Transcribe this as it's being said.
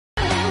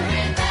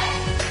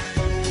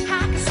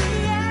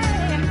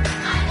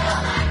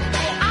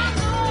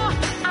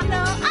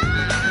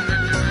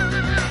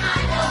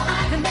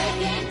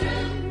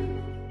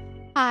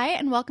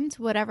and welcome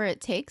to Whatever It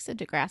Takes, a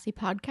Degrassi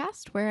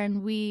podcast,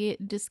 wherein we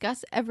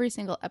discuss every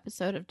single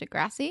episode of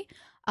Degrassi.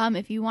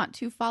 If you want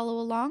to follow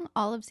along,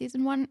 all of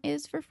season 1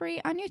 is for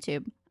free on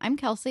YouTube. I'm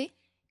Kelsey.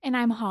 And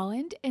I'm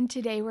Holland, and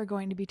today we're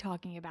going to be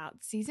talking about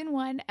season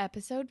 1,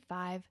 episode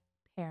 5,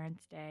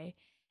 Parents' Day.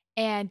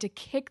 And to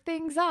kick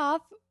things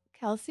off,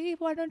 Kelsey,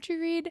 why don't you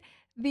read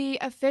the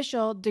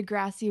official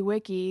Degrassi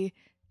Wiki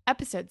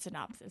episode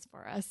synopsis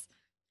for us?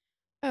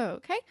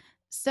 Okay,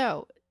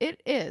 so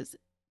it is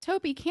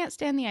Toby can't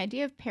stand the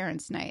idea of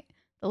parents' night.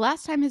 The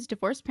last time his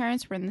divorced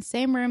parents were in the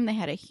same room, they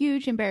had a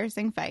huge,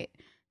 embarrassing fight.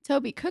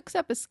 Toby cooks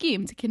up a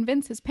scheme to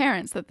convince his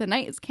parents that the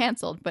night is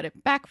canceled, but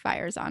it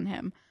backfires on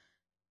him.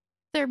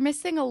 They're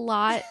missing a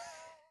lot.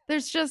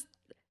 There's just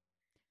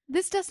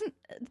this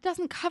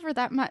doesn't cover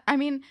that much. I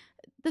mean,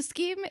 the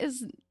scheme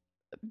is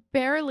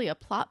barely a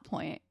plot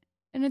point,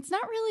 and it's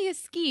not really a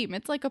scheme.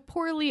 It's like a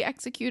poorly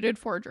executed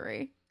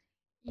forgery.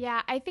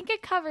 Yeah, I think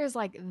it covers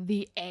like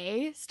the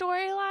A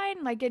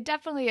storyline. Like it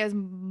definitely is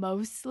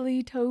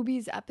mostly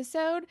Toby's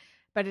episode,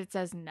 but it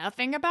says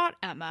nothing about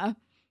Emma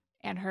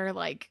and her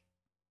like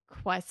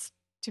quest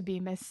to be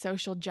Miss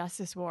Social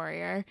Justice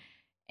Warrior.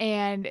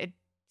 And it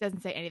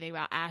doesn't say anything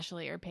about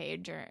Ashley or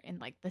Paige or in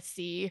like the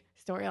C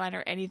storyline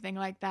or anything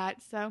like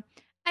that. So,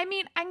 I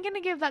mean, I'm going to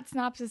give that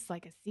synopsis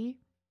like a C.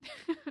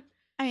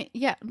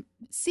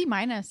 C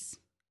minus.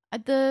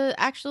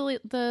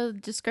 The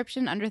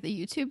description under the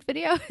YouTube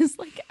video is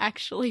like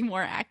actually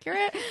more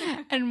accurate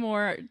and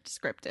more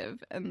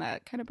descriptive, and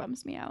that kind of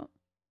bums me out.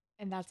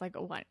 And that's like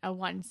a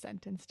one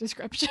sentence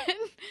description.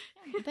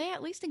 They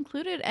at least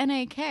included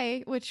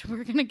NAK, which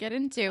we're gonna get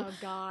into. Oh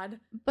God!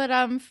 But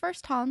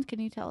first, Holland, can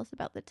you tell us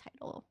about the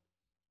title?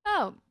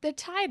 Oh, the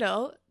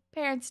title,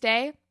 Parents'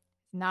 Day, is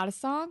not a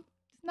song.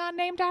 It's not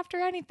named after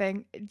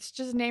anything. It's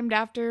just named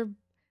after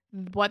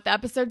what the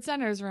episode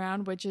centers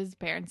around, which is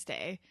Parents'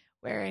 Day,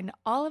 wherein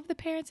all of the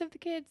parents of the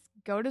kids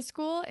go to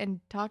school and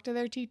talk to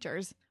their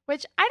teachers,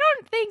 which I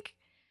don't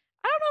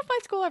know if my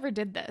school ever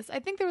did this. I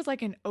think there was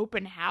like an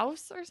open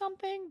house or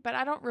something, but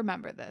I don't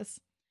remember this.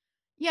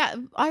 Yeah,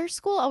 our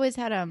school always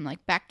had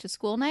like back to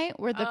school night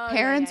where the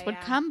parents would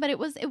come, but it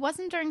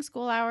wasn't during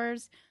school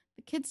hours.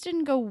 The kids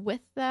didn't go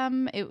with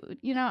them. It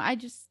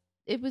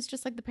was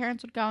just like the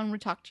parents would go and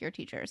would talk to your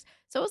teachers.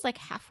 So it was like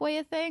halfway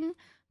a thing.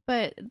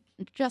 But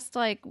just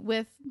like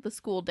with the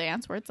school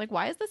dance where it's like,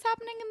 why is this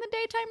happening in the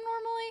daytime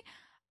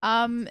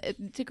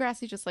normally?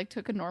 Degrassi just like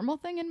took a normal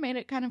thing and made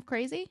it kind of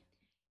crazy.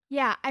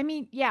 Yeah, I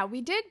mean, yeah,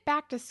 we did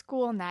back to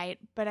school night,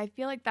 but I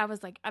feel like that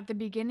was like at the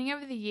beginning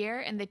of the year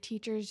and the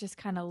teachers just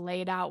kind of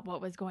laid out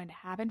what was going to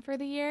happen for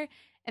the year.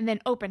 And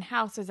then open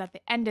house was at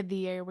the end of the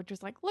year, which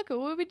was like, look at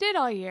what we did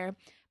all year.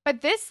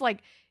 But this,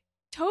 like,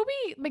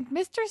 Toby, like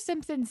Mr.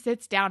 Simpson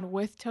sits down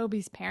with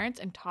Toby's parents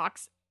and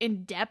talks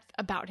in depth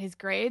about his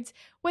grades,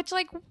 which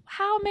like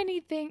how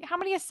many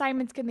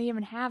assignments can they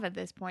even have at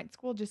this point?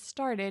 School just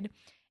started,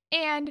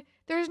 and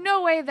there's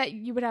no way that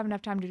you would have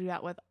enough time to do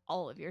that with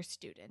all of your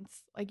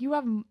students. Like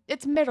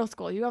it's middle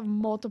school, you have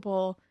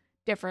multiple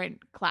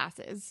different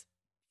classes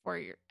for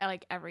your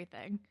like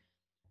everything.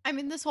 I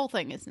mean, this whole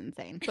thing is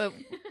insane, but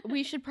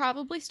we should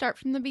probably start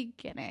from the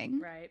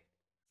beginning. Right.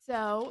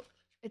 So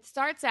it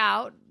starts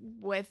out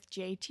with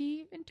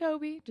JT and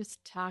Toby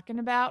just talking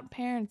about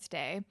Parents'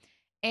 Day.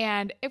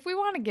 And if we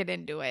want to get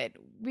into it,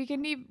 we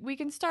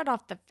can start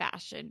off the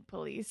fashion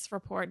police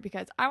report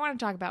because I want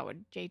to talk about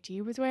what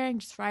JT was wearing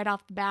just right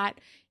off the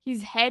bat.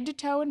 He's head to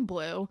toe in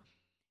blue.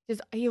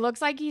 He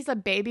looks like he's a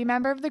baby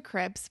member of the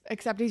Crips,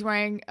 except he's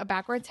wearing a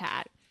backwards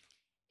hat.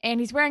 And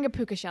he's wearing a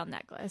puka shell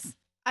necklace.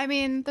 I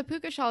mean, the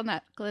puka shell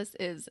necklace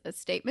is a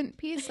statement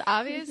piece,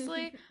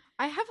 obviously.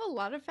 I have a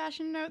lot of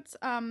fashion notes.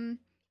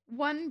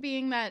 One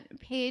being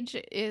that Paige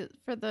is,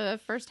 for the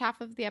first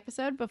half of the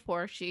episode,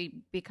 before she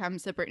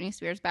becomes a Britney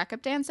Spears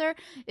backup dancer,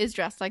 is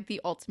dressed like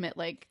the ultimate,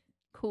 like,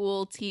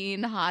 cool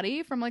teen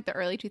hottie from, like, the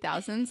early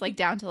 2000s, like,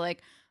 down to,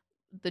 like,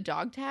 the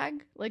dog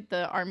tag, like,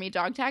 the army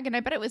dog tag. And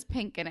I bet it was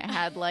pink and it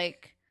had,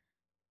 like,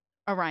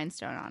 a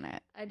rhinestone on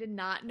it. I did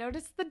not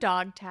notice the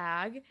dog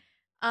tag.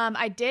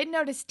 I did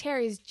notice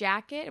Terry's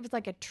jacket. It was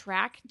like a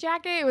track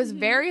jacket. It was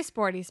very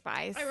Sporty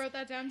Spice. I wrote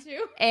that down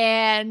too.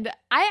 And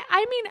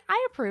I mean,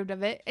 I approved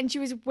of it. And she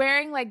was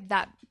wearing like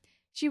that.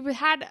 She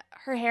had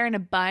her hair in a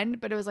bun,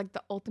 but it was like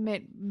the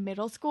ultimate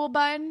middle school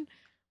bun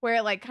where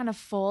it like kind of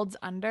folds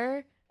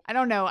under. I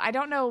don't know. I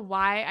don't know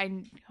why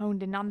I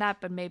honed in on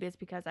that, but maybe it's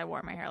because I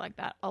wore my hair like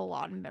that a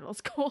lot in middle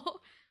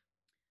school.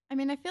 I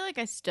mean, I feel like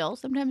I still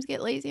sometimes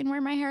get lazy and wear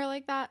my hair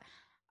like that.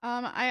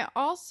 I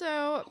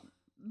also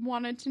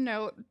wanted to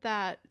note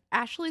that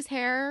Ashley's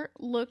hair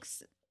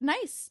looks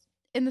nice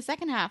in the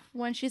second half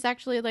when she's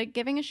actually like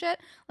giving a shit.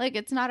 Like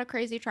it's not a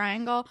crazy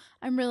triangle.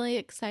 I'm really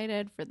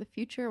excited for the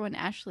future when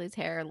Ashley's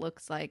hair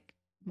looks like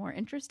more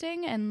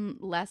interesting and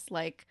less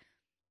like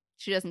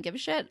she doesn't give a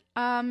shit.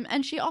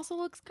 And she also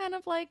looks kind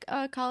of like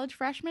a college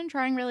freshman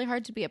trying really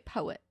hard to be a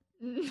poet.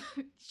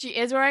 She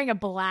is wearing a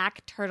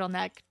black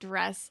turtleneck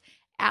dress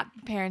at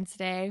Parents'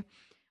 Day.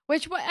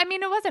 Which, I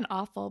mean, it wasn't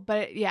awful,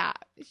 but yeah,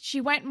 she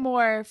went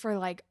more for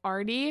like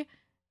arty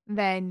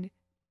than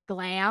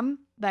glam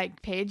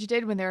like Paige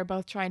did when they were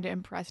both trying to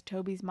impress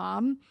Toby's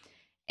mom.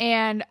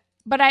 Her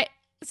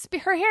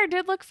hair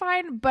did look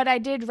fine, but I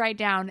did write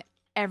down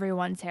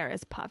everyone's hair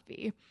is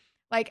puffy.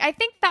 Like, I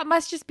think that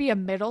must just be a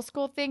middle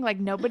school thing. Like,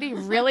 nobody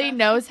really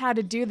knows how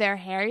to do their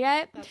hair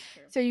yet. That's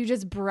true. So you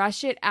just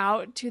brush it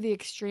out to the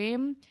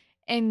extreme.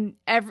 And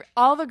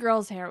all the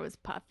girls' hair was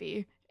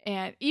puffy.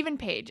 And even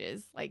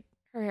Paige's, like,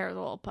 her hair was a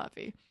little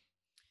puffy.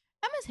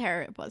 Emma's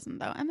hair, it wasn't,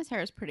 though. Emma's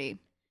hair is pretty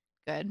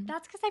good.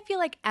 That's because I feel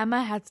like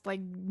Emma has,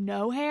 like,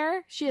 no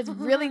hair. She has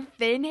really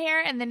thin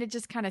hair, and then it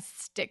just kind of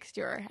sticks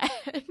to her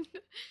head.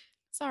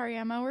 Sorry,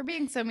 Emma. We're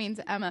being so mean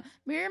to Emma.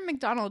 Miriam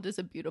McDonald is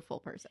a beautiful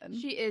person.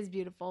 She is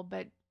beautiful,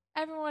 but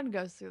everyone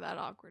goes through that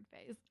awkward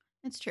phase.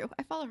 It's true.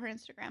 I follow her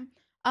Instagram.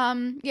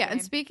 Same.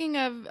 And speaking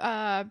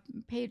of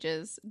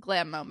Paige's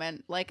glam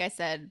moment, like I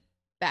said,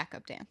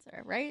 backup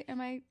dancer, right? Am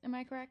I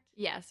correct?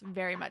 Yes,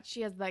 very much.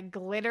 She has the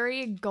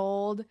glittery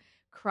gold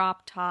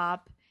crop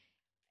top,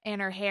 and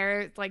her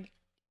hair is like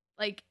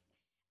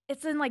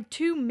it's in like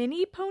 2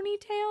 mini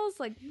ponytails,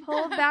 like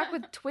pulled back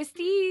with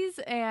twisties,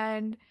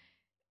 and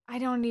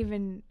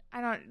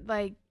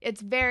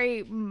it's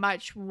very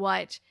much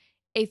what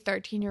a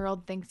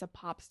 13-year-old thinks a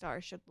pop star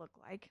should look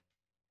like.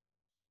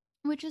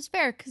 Which is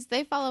fair, because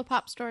they follow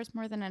pop stars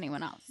more than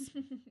anyone else.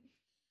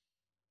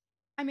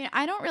 I mean,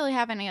 I don't really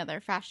have any other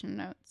fashion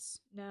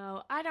notes.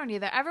 No, I don't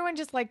either. Everyone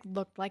just like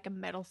looked like a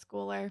middle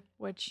schooler,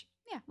 which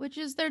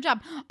is their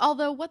job.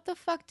 Although, what the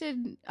fuck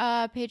did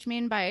Paige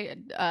mean by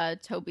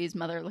Toby's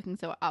mother looking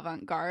so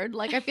avant-garde?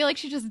 Like, I feel like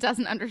she just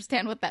doesn't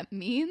understand what that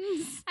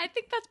means. I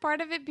think that's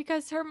part of it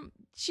because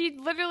she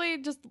literally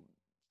just,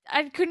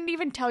 I couldn't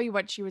even tell you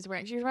what she was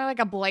wearing. She was wearing like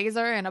a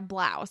blazer and a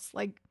blouse.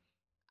 Like,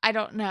 I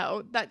don't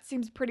know. That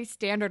seems pretty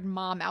standard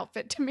mom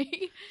outfit to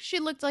me. She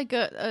looked like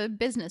a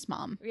business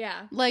mom.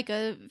 Yeah. Like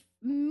a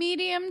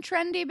medium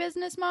trendy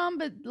business mom,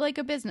 but like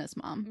a business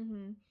mom.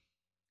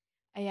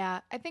 Mm-hmm. Yeah,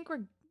 I think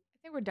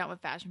we're done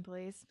with Fashion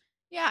Police.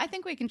 Yeah, I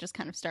think we can just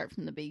kind of start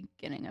from the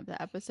beginning of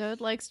the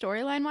episode, like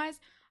storyline wise.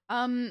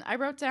 I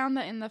wrote down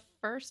that in the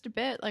first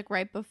bit, like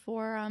right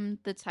before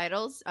the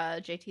titles,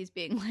 JT's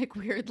being like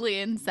weirdly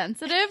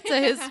insensitive to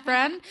his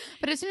friend,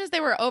 but as soon as they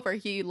were over,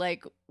 he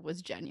like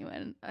was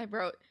genuine. I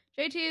wrote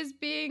JT is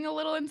being a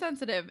little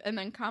insensitive, and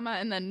then comma,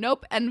 and then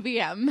nope,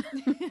 NVM.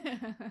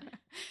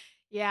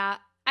 Yeah,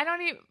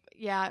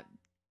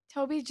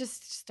 Toby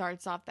just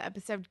starts off the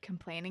episode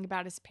complaining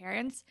about his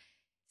parents.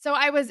 So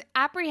I was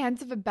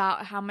apprehensive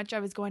about how much I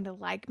was going to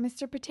like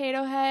Mr.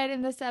 Potato Head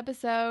in this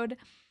episode,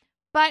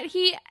 but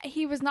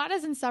he was not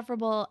as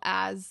insufferable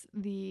as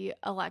the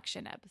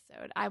election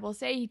episode. I will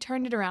say he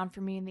turned it around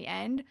for me in the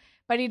end,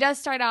 but he does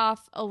start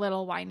off a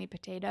little whiny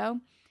potato.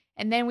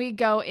 And then we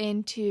go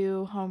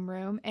into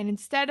homeroom, and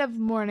instead of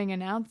morning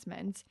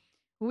announcements,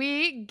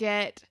 we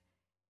get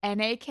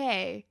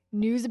NAK,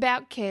 news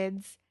about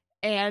kids,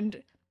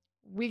 and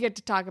we get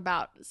to talk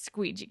about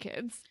squeegee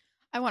kids.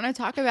 I want to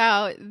talk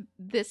about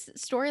this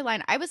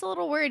storyline. I was a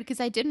little worried because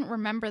I didn't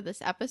remember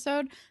this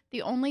episode.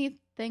 The only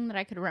thing that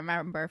I could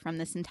remember from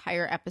this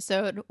entire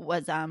episode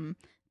was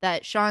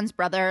that Sean's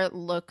brother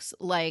looks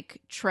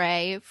like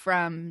Trey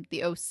from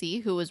the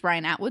OC, who was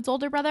Ryan Atwood's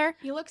older brother.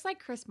 He looks like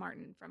Chris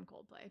Martin from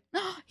Coldplay.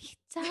 He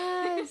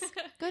does.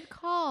 Good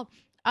call.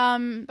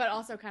 But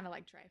also kind of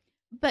like Trey.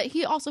 But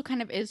he also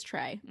kind of is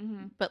Trey,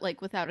 mm-hmm. but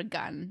like without a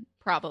gun,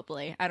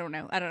 probably. I don't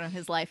know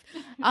his life.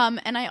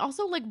 And I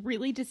also like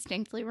really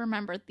distinctly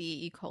remember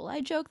the E.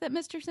 coli joke that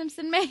Mr.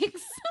 Simpson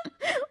makes.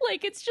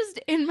 Like it's just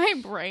in my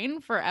brain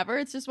forever.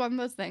 It's just one of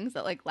those things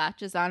that like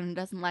latches on and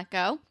doesn't let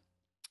go.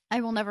 I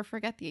will never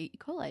forget the E.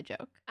 coli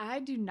joke. I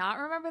do not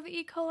remember the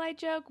E. coli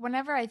joke.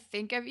 Whenever I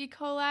think of E.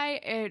 coli,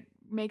 it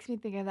makes me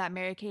think of that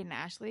Mary-Kate and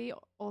Ashley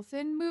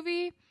Olsen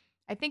movie.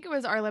 I think it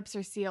was Our Lips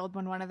Are Sealed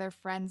when one of their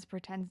friends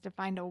pretends to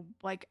find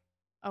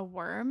a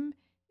worm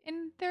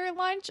in their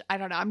lunch. I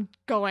don't know. I'm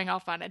going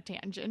off on a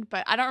tangent,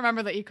 but I don't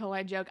remember the E.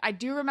 coli joke. I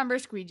do remember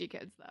squeegee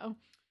kids, though.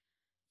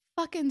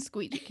 Fucking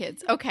squeegee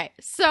kids. Okay,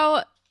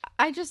 so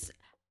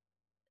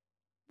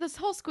this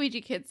whole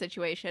squeegee kid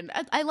situation,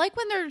 I like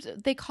when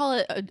they call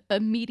it a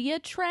media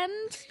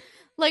trend.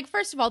 Like,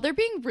 first of all, they're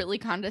being really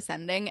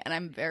condescending, and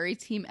I'm very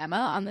team Emma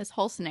on this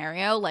whole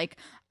scenario. Like,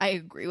 I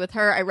agree with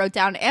her. I wrote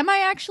down, am I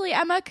actually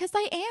Emma? Because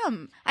I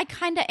am. I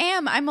kind of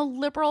am. I'm a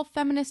liberal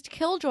feminist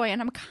killjoy, and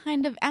I'm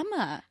kind of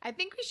Emma. I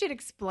think we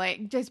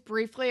should just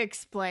briefly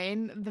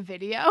explain the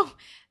video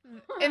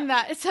in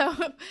that. So,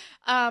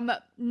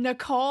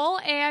 Nicole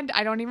and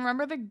I don't even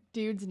remember the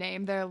dude's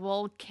name, their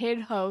little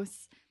kid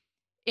hosts,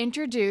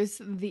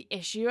 introduce the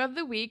issue of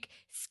the week,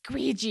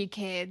 Squeegee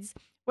Kids,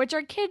 which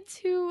are kids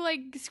who like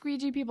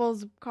squeegee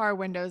people's car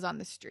windows on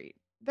the street.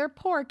 They're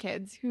poor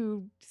kids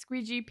who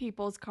squeegee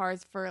people's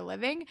cars for a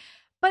living,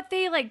 but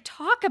they like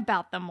talk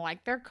about them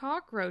like they're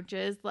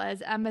cockroaches,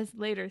 as Emma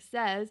later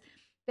says.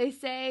 They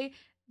say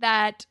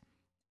that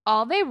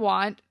all they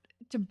want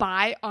to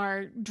buy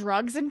are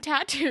drugs and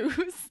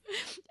tattoos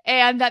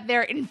and that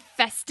they're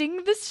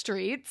infesting the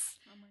streets.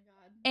 Oh my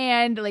God.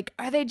 And like,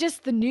 are they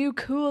just the new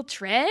cool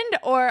trend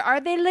or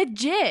are they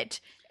legit?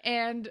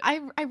 And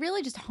I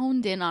really just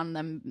honed in on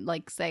them,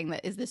 like, saying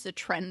that, is this a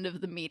trend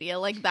of the media?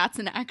 Like, that's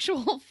an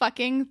actual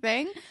fucking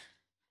thing.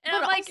 And But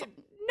I'm like, also,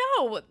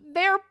 no,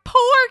 they're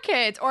poor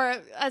kids, or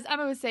as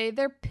Emma would say,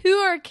 they're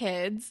poor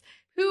kids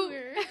who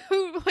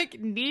like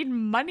need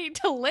money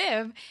to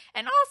live,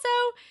 and also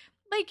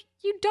like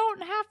you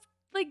don't have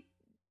like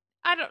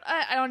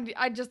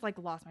I just like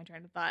lost my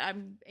train of thought.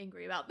 I'm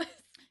angry about this.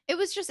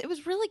 it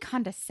was really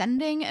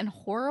condescending and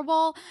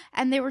horrible.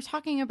 And they were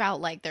talking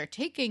about, like, they're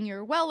taking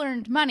your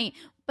well-earned money.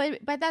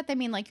 But by that, they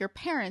mean, like, your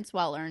parents'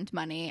 well-earned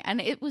money.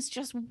 And it was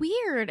just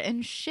weird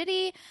and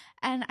shitty.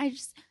 And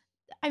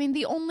I mean,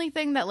 the only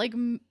thing that, like,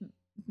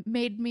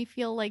 made me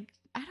feel like,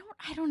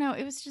 I don't know.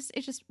 It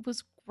just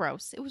was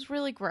gross. It was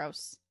really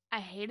gross. I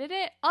hated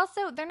it.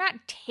 Also, they're not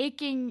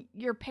taking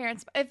your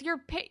parents. If your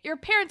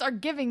parents are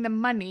giving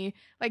them money,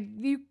 like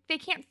they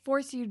can't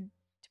force you to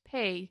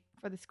pay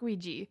for the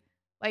squeegee.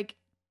 Like,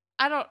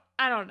 I don't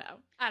know.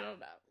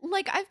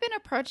 Like, I've been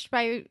approached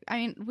by, I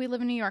mean, we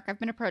live in New York. I've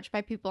been approached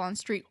by people on the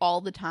street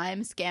all the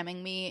time,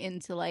 scamming me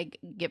into, like,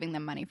 giving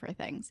them money for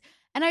things.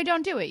 And I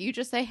don't do it. You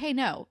just say, hey,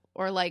 no,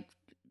 or, like,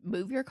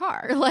 move your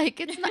car.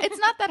 Like, it's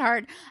not that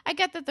hard. I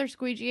get that they're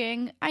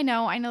squeegeeing. I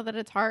know that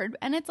it's hard.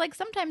 And it's like,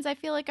 sometimes I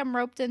feel like I'm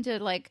roped into,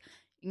 like,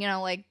 you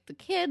know, like, the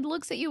kid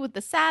looks at you with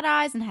the sad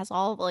eyes and has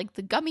all, like,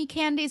 the gummy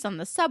candies on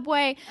the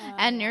subway,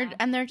 and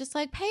they're just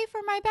like, pay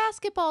for my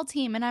basketball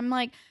team. And I'm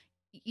like,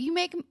 you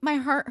make my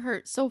heart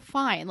hurt so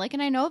fine. Like,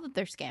 and I know that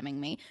they're scamming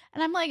me.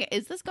 And I'm like,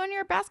 is this going to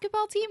your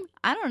basketball team?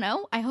 I don't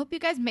know. I hope you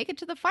guys make it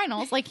to the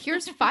finals. Like,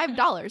 here's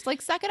 $5.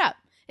 Like, suck it up.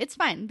 It's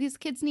fine. These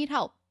kids need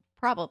help.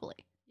 Probably.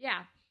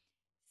 Yeah.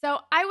 So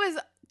I was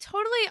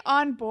totally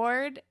on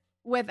board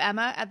with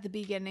Emma at the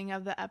beginning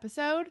of the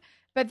episode,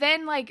 but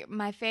then like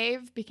my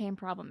fave became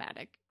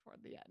problematic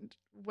toward the end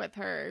with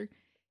her.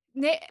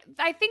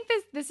 I think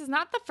this is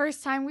not the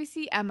first time we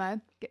see Emma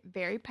get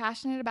very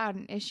passionate about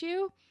an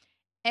issue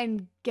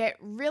and get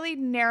really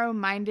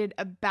narrow-minded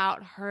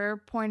about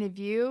her point of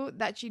view,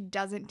 that she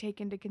doesn't take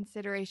into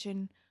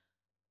consideration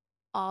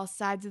all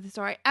sides of the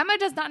story. Emma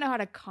does not know how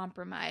to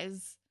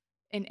compromise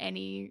in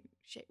any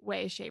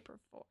way, shape, or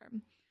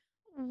form.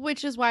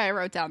 Which is why I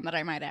wrote down that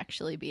I might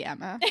actually be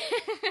Emma.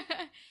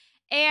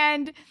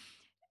 And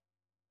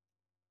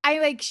I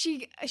like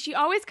she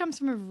always comes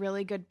from a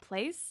really good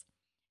place,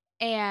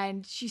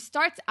 and she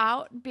starts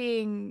out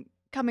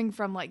coming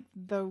from like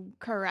the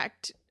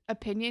correct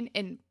opinion,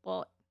 and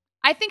well,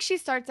 I think she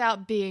starts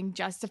out being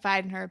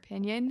justified in her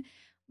opinion,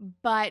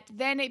 but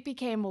then it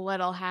became a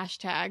little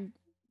hashtag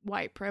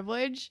white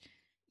privilege.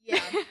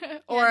 Yeah.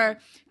 Or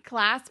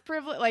class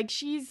privilege. Like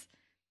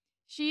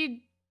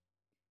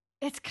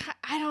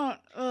I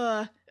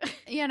don't,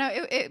 you know,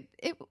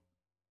 it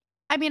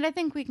I mean, I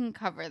think we can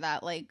cover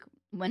that, like,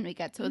 when we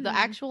get to the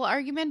actual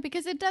argument,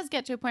 because it does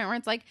get to a point where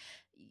it's like,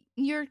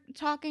 you're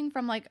talking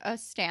from, like, a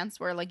stance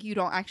where, like, you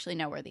don't actually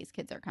know where these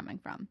kids are coming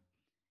from.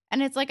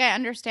 And it's like, I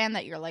understand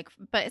that you're like,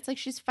 but it's like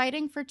she's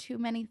fighting for too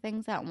many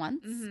things at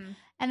once. Mm-hmm.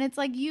 And it's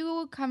like,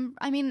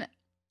 I mean,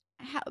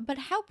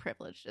 how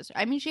privileged is her?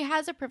 I mean, she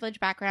has a privileged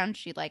background.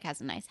 She, like,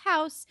 has a nice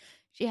house.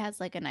 She has,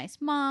 like, a nice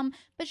mom.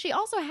 But she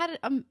also had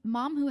a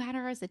mom who had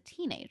her as a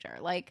teenager.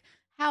 Like,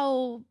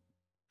 how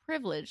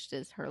privileged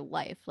is her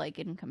life, like,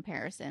 in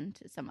comparison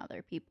to some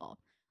other people?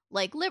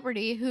 Like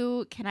Liberty,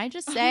 who, can I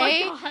just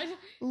say, oh my God.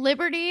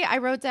 Liberty, I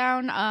wrote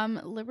down,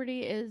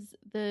 Liberty is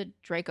the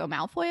Draco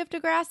Malfoy of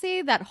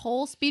Degrassi. That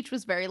whole speech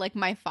was very like,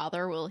 my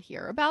father will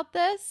hear about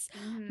this.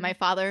 Mm-hmm. My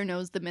father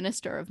knows the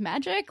Minister of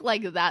Magic.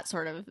 Like, that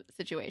sort of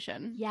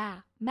situation. Yeah.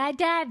 My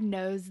dad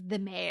knows the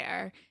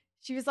mayor.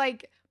 She was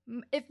like,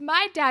 if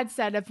my dad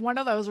said if one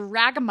of those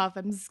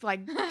ragamuffins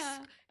like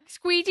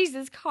squeegees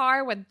his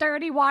car with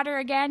dirty water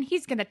again,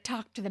 he's going to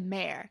talk to the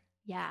mayor.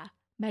 Yeah.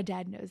 My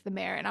dad knows the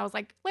mayor. And I was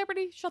like,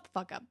 Liberty, shut the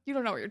fuck up. You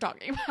don't know what you're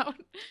talking about.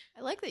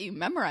 I like that you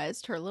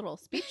memorized her little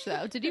speech,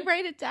 though. Did you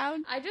write it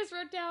down? I just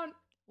wrote down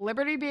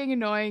Liberty being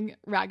annoying,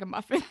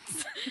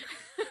 ragamuffins.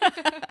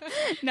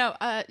 No,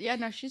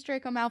 she's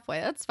Draco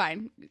Malfoy. That's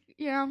fine.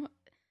 You know,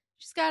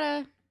 she's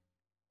got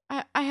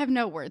I have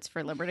no words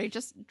for Liberty,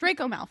 just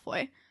Draco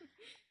Malfoy.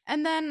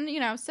 And then, you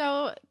know,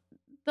 so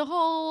the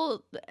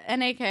whole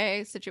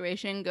NAK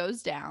situation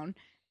goes down,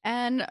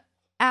 and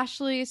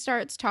Ashley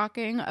starts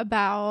talking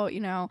about,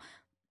 you know,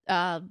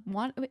 how does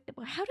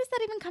that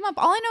even come up?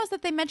 All I know is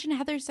that they mentioned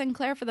Heather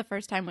Sinclair for the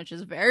first time, which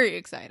is very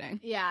exciting.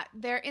 Yeah,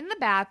 they're in the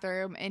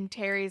bathroom, and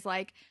Terry's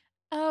like,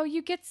 oh,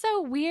 you get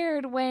so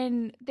weird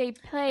when they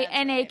play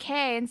That's NAK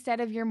right. instead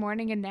of your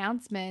morning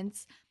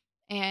announcements.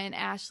 And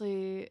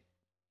Ashley,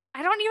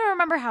 I don't even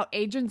remember how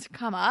agents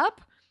come up,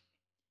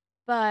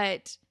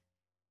 but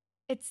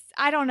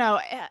I don't know.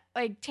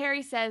 Like,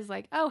 Terry says,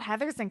 like, oh,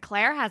 Heather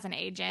Sinclair has an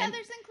agent. Heather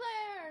Sinclair!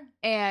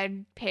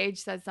 And Paige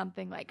says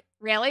something like,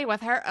 really?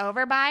 With her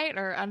overbite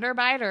or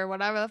underbite or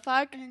whatever the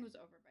fuck? I think it was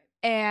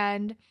overbite.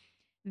 And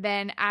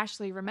then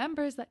Ashley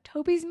remembers that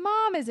Toby's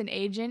mom is an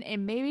agent,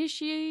 and maybe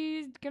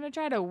she's going to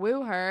try to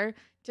woo her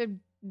to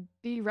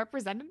be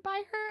represented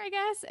by her, I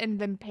guess. And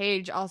then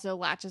Paige also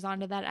latches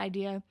onto that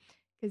idea,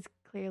 because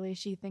clearly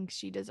she thinks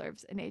she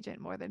deserves an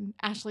agent more than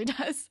Ashley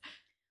does.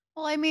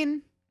 Well, I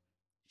mean,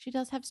 she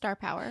does have star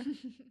power.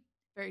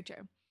 Very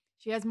true.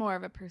 She has more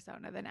of a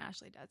persona than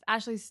Ashley does.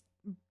 Ashley's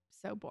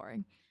so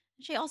boring.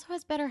 She also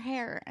has better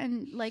hair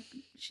and like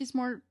she's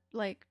more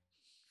like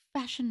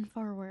fashion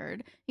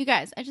forward. You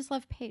guys, I just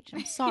love Paige.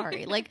 I'm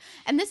sorry. Like,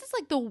 and this is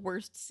like the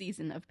worst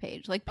season of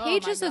Paige. Like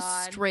Paige is a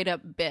straight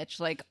up bitch,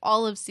 like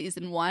all of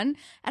season 1,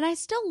 and I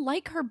still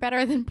like her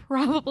better than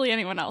probably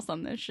anyone else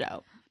on this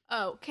show.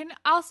 Oh,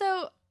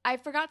 I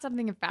forgot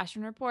something in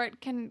Fashion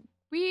Report. Can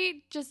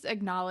we just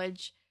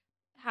acknowledge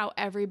how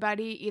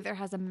everybody either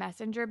has a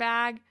messenger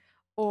bag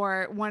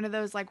or one of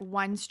those like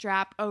one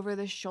strap over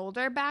the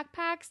shoulder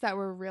backpacks that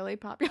were really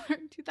popular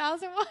in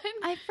 2001?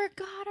 I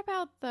forgot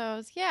about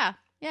those. Yeah,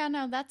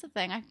 no, that's a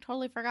thing. I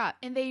totally forgot.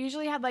 And they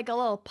usually had like a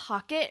little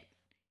pocket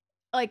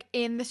like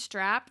in the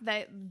strap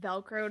that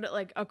velcroed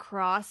like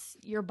across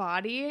your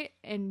body,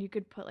 and you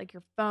could put like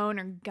your phone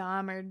or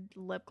gum or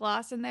lip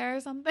gloss in there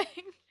or something.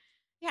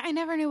 Yeah, I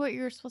never knew what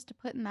you were supposed to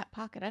put in that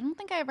pocket. I don't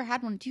think I ever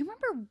had one. Do you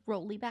remember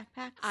Rolly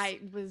backpacks? I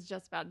was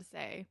just about to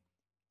say,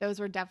 those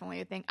were definitely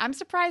a thing. I'm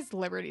surprised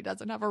Liberty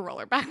doesn't have a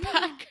roller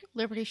backpack.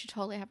 Liberty should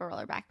totally have a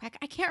roller backpack.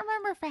 I can't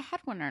remember if I had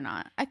one or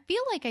not. I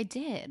feel like I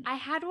did. I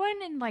had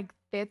one in like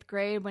 5th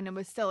grade when it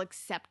was still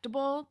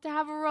acceptable to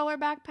have a roller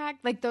backpack.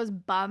 Like those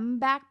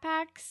bum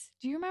backpacks.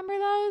 Do you remember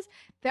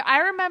those? I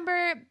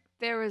remember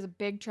there was a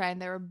big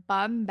trend. There were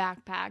bum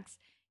backpacks,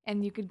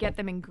 and you could get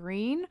them in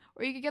green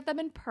or you could get them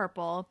in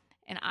purple.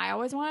 And I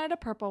always wanted a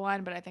purple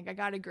one, but I think I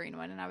got a green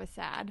one and I was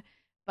sad.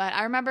 But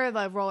I remember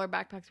the roller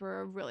backpacks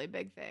were a really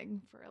big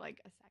thing for like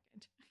a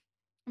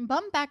second.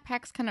 Bum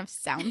backpacks kind of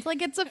sounds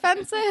like it's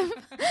offensive,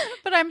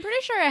 but I'm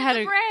pretty sure I had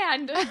a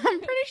brand. I'm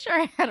pretty sure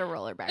I had a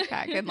roller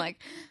backpack in like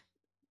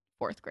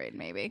 4th grade,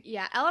 maybe.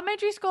 Yeah,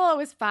 elementary school it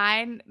was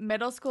fine.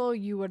 Middle school,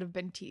 you would have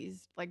been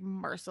teased like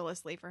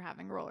mercilessly for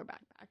having a roller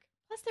backpack.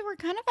 Plus, they were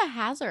kind of a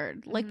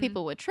hazard. Like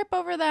people would trip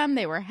over them.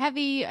 They were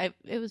heavy.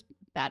 It was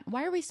bad.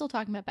 Why are we still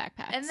talking about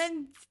backpacks? And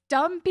then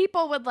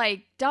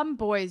dumb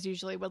boys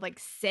usually would like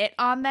sit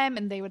on them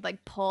and they would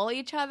like pull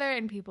each other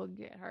and people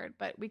get hurt.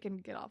 But we can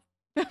get off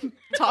the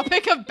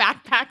topic of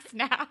backpacks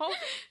now.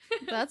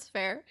 That's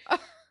fair.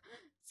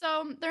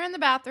 So they're in the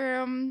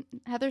bathroom.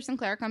 Heather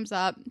Sinclair comes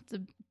up. It's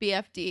a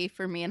BFD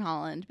for me and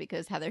Holland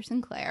because Heather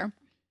Sinclair.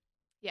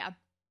 Yeah,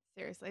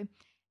 seriously.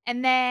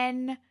 And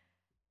then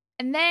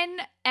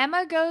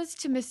Emma goes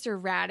to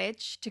Mr.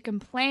 Radich to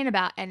complain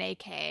about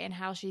NAK and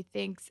how she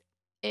thinks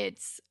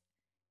it's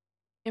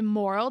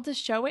immoral to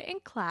show it in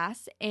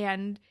class.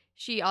 And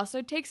she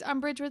also takes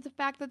umbrage with the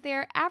fact that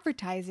they're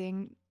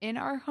advertising in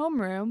our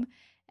homeroom.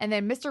 And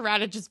then Mr.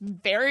 Radich is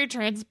very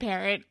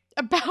transparent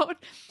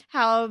about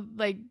how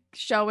like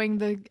showing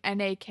the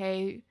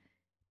NAK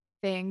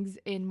things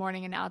in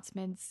morning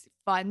announcements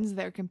funds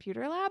their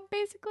computer lab,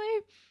 basically.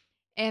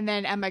 And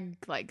then Emma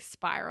like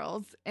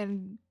spirals,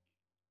 and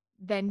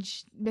then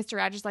Mr.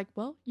 Radich is like,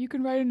 well, you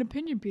can write an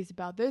opinion piece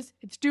about this.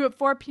 It's due at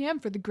 4 p.m.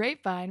 for the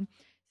Grapevine.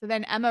 So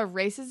then Emma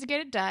races to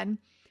get it done.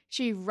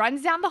 She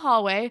runs down the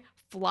hallway,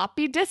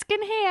 floppy disk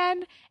in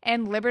hand,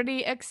 and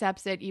Liberty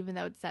accepts it even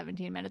though it's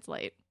 17 minutes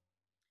late.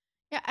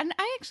 Yeah, and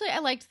I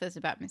liked this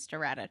about Mr.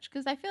 Radich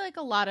because I feel like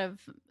a lot of,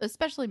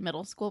 especially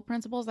middle school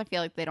principals, I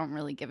feel like they don't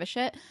really give a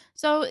shit.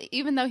 So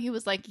even though he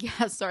was like,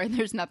 yeah, sorry,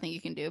 there's nothing you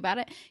can do about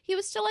it, he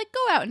was still like,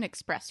 go out and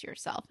express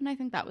yourself. And I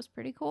think that was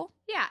pretty cool.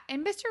 Yeah,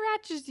 and Mr.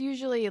 Radich is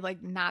usually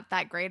like not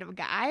that great of a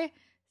guy.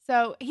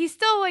 So he's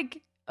still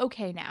like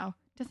okay now.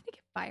 Doesn't he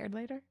get fired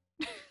later?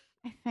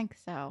 I think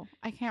so.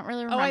 I can't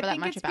really remember that much about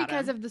him. I think it's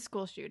because of the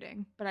school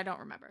shooting, but I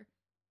don't remember.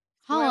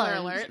 Spoiler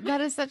alert. That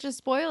is such a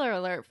spoiler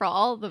alert for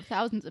all the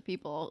thousands of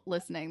people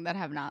listening that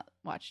have not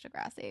watched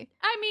Degrassi.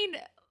 I mean,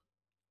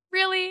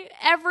 really,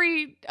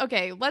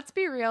 let's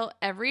be real.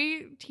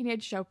 Every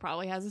teenage show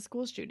probably has a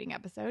school shooting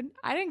episode.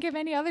 I didn't give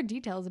any other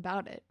details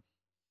about it.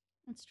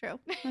 That's true.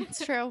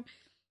 That's true.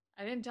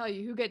 I didn't tell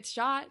you who gets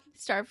shot.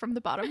 Start from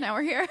the bottom. Now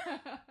we're here.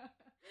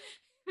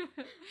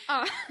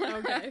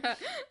 Okay.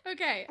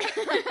 Okay.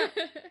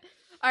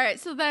 All right.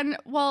 So then,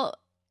 well,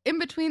 in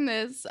between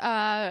this,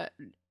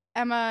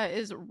 Emma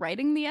is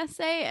writing the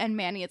essay and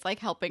Manny is like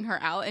helping her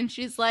out and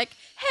she's like,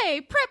 hey,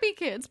 preppy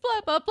kids,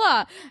 blah, blah,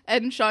 blah.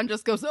 And Sean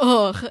just goes,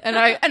 ugh. And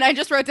I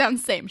just wrote down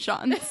same,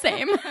 Sean,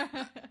 same.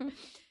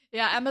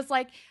 Yeah, Emma's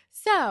like,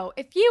 so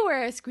if you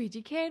were a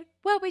squeegee kid,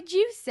 what would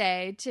you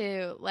say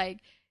to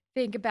like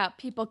think about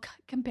people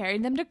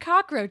comparing them to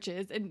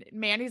cockroaches? And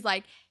Manny's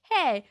like,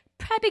 hey,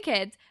 preppy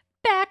kids,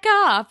 back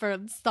off, or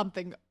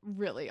something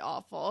really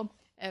awful.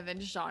 And then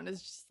Sean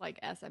is just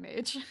like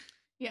SMH.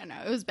 Yeah, no,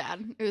 it was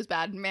bad. It was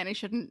bad. Manny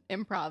shouldn't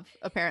improv,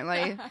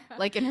 apparently.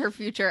 Like in her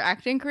future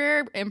acting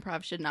career,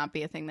 improv should not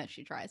be a thing that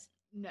she tries.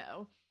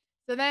 No.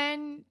 So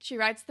then she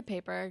writes the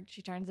paper,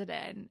 she turns it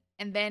in,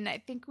 and then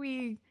I think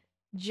we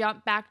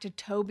jump back to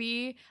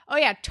Toby. Oh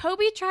yeah,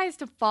 Toby tries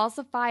to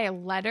falsify a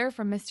letter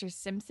from Mr.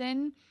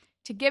 Simpson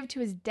to give to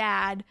his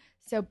dad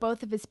so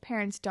both of his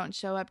parents don't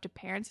show up to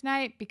parents'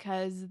 night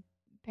because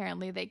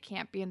apparently they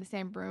can't be in the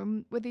same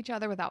room with each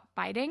other without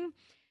fighting.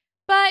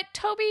 But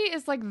Toby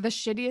is like the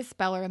shittiest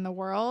speller in the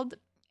world,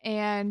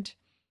 and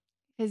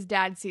his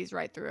dad sees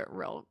right through it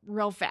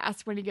real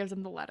fast when he gives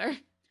him the letter.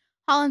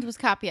 Holland was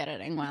copy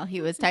editing while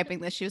he was typing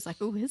this. She was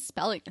like, "Ooh, his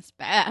spelling is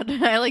bad."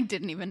 I like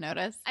didn't even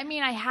notice. I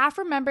mean, I half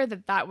remember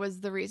that was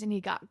the reason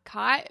he got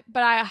caught,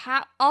 but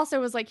I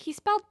also was like, he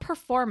spelled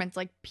performance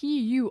like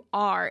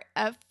PURFURMA.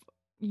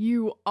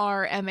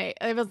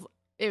 It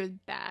was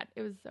bad.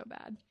 It was so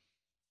bad.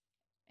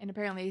 And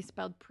apparently he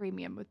spelled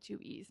premium with 2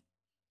 E's.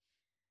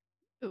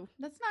 Ooh,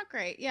 that's not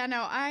great. Yeah,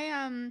 no,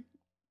 I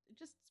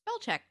just spell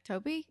check,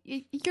 Toby.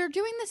 You're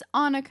doing this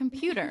on a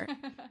computer.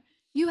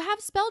 You have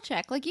spell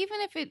check. Like,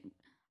 even if it,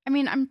 I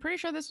mean, I'm pretty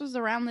sure this was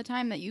around the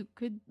time that you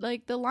could,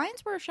 like, the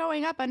lines were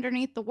showing up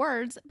underneath the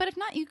words, but if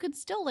not, you could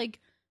still, like,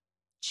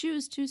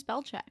 choose to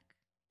spell check.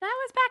 That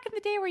was back in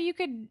the day where you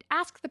could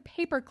ask the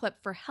paperclip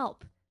for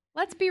help.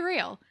 Let's be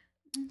real.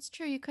 It's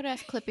true. You could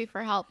ask Clippy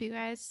for help, you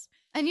guys.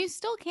 And you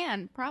still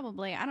can,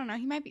 probably. I don't know.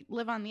 He might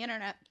live on the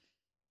internet.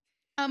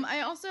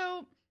 I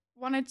also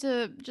wanted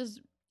to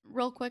just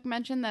real quick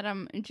mention that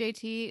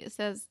JT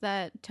says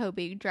that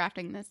Toby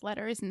drafting this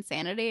letter is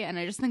insanity, and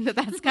I just think that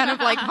that's kind of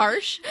like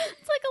harsh. It's like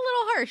a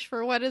little harsh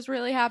for what is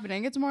really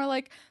happening. It's more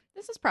like,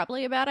 this is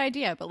probably a bad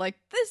idea, but like,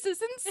 this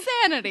is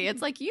insanity.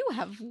 It's like, you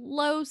have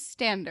low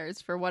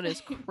standards for what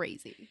is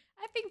crazy.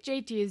 I think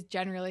JT is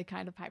generally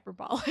kind of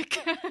hyperbolic.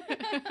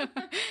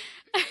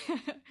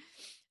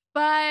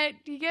 But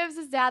he gives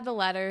his dad the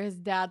letter. His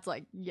dad's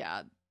like,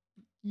 yeah,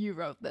 you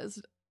wrote this.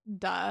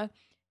 Duh.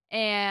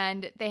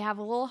 And they have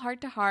a little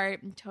heart to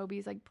heart. And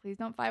Toby's like, please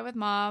don't fight with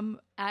mom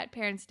at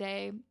Parents'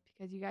 Day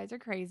because you guys are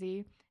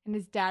crazy. And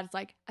his dad's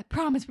like, I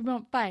promise we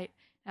won't fight.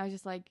 And I was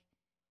just like,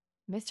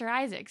 Mr.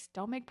 Isaacs,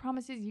 don't make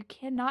promises you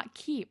cannot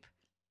keep.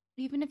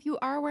 Even if you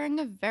are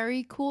wearing a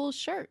very cool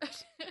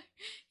shirt.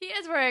 He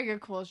is wearing a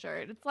cool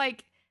shirt. It's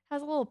like,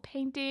 has a little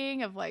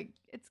painting of like,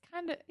 it's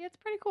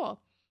pretty cool.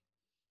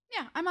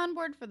 Yeah, I'm on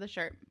board for the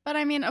shirt. But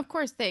I mean, of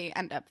course they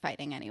end up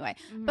fighting anyway.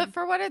 Mm-hmm. But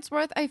for what it's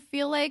worth, I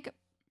feel like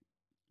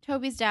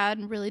Toby's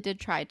dad really did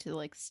try to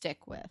like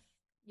stick with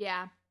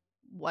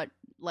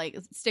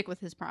stick with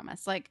his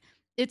promise. Like,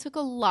 it took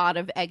a lot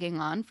of egging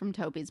on from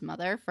Toby's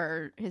mother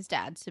for his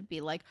dad to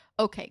be like,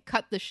 okay,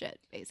 cut the shit,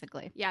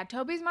 basically. Yeah,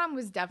 Toby's mom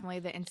was definitely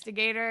the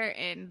instigator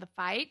in the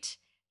fight.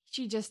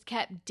 She just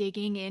kept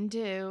digging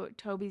into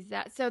Toby's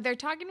dad. So they're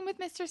talking with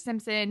Mr.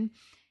 Simpson,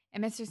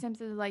 and Mr.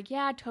 Simpson is like,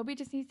 yeah, Toby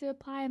just needs to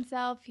apply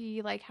himself.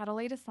 He like had a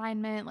late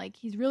assignment. Like,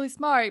 he's really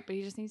smart, but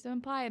he just needs to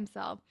apply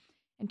himself.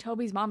 And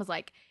Toby's mom is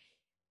like,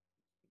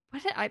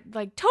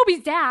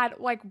 Toby's dad,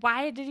 like,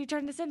 why did he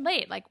turn this in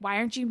late? Like, why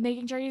aren't you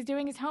making sure he's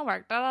doing his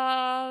homework? Blah,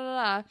 blah, blah,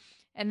 blah.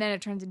 And then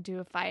it turns into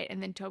a fight.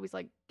 And then Toby's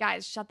like,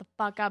 guys, shut the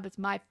fuck up. It's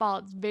my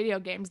fault. It's video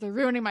games. They're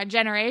ruining my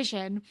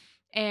generation.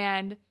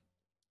 And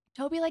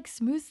Toby, like,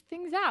 smooths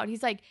things out.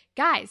 He's like,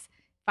 guys,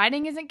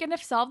 fighting isn't going to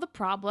solve the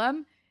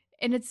problem.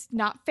 And it's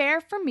not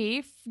fair for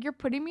me. You're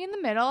putting me in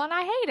the middle, and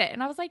I hate it.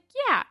 And I was like,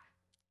 yeah,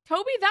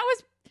 Toby, that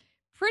was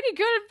pretty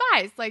good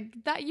advice.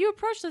 Like, that you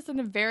approached this in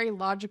a very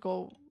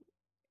logical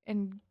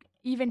and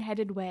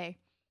even-headed way.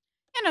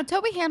 Yeah, no,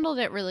 Toby handled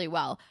it really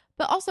well.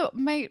 But also,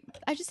 I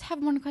just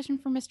have one question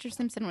for Mr.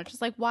 Simpson, which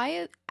is like,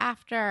 why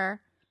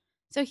after...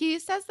 So he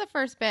says the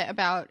first bit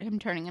about him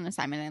turning an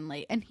assignment in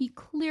late, and he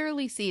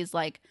clearly sees,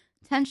 like,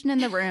 tension in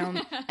the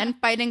room and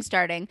fighting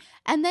starting.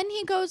 And then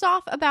he goes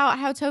off about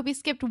how Toby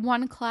skipped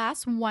one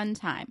class one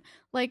time.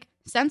 Like,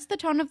 sense the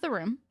tone of the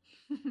room,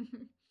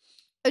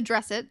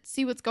 address it,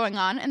 see what's going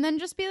on, and then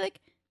just be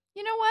like,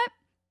 you know what?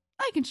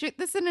 I can shoot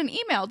this in an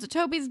email to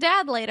Toby's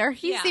dad later.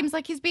 He seems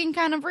like he's being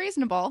kind of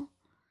reasonable.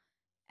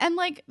 And,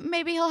 like,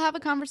 maybe he'll have a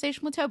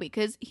conversation with Toby,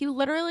 because he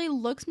literally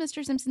looks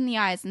Mr. Simpson in the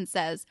eyes and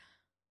says,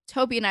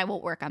 Toby and I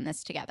will work on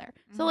this together.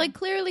 Mm-hmm. So, like,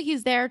 clearly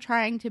he's there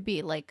trying to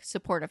be, like,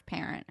 supportive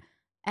parent.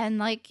 And,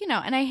 like, you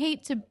know, and I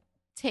hate to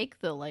take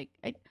the, like,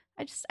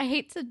 I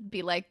hate to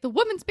be like, the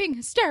woman's being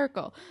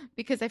hysterical,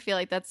 because I feel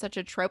like that's such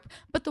a trope,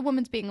 but the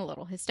woman's being a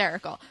little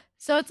hysterical.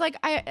 So it's like,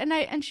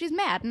 and she's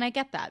mad, and I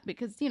get that,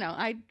 because, you know,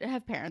 I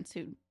have parents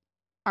who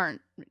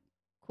aren't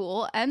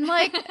cool, and,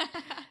 like,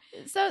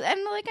 so,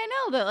 and, like, I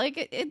know that,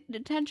 like,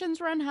 tensions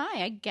run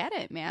high. I get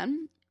it,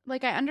 man.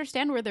 Like, I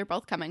understand where they're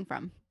both coming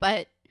from,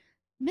 but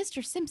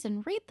Mr.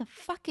 Simpson, read the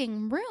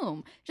fucking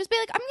room. Just be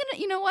like,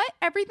 you know what?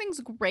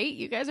 Everything's great.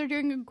 You guys are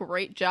doing a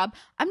great job.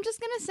 I'm just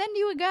going to send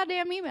you a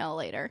goddamn email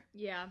later.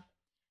 Yeah.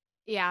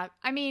 Yeah.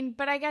 I mean,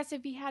 but I guess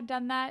if he had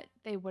done that,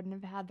 they wouldn't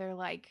have had their,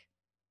 like,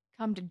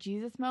 come to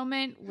Jesus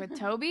moment with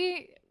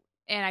Toby.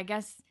 And I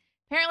guess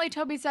apparently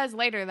Toby says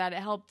later that it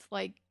helped,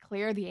 like,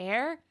 clear the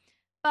air.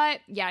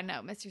 But yeah,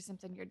 no, Mr.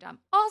 Simpson, you're dumb.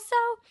 Also,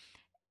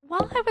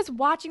 while I was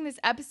watching this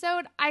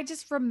episode, I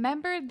just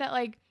remembered that,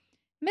 like,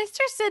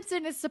 Mr.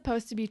 Simpson is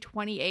supposed to be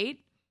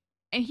 28,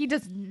 and he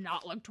does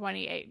not look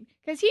 28,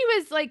 because he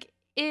was, like,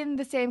 in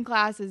the same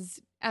class as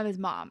his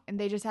mom, and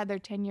they just had their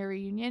 10-year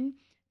reunion. And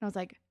I was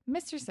like,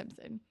 Mr.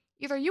 Simpson,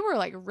 either you were,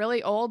 like,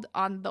 really old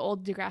on the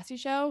old Degrassi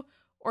show,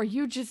 or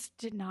you just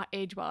did not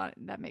age well,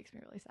 and that makes me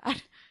really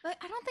sad. But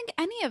I don't think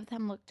any of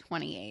them look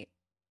 28.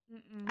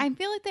 Mm-mm. I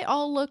feel like they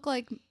all look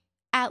like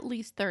at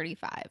least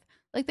 35.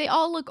 Like they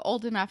all look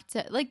old enough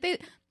to like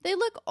they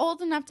look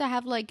old enough to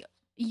have like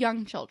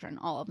young children,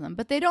 all of them,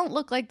 but they don't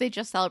look like they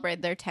just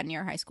celebrated their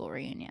 10-year high school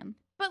reunion.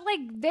 But like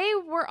they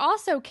were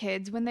also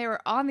kids when they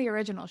were on the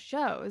original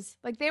shows.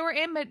 Like they were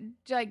in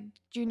like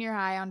junior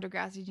high on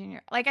Degrassi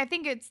Junior. Like I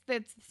think it's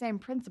the same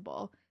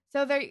principle.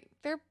 So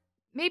they're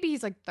maybe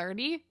he's like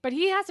 30, but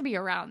he has to be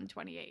around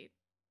 28.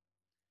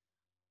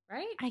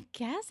 Right? I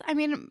guess. I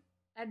mean,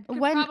 I could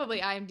probably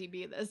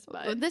IMDb this,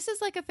 but this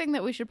is like a thing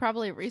that we should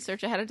probably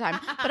research ahead of time.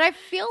 But I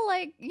feel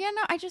like,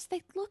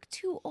 they look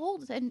too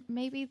old, and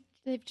maybe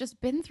they've just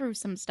been through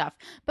some stuff.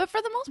 But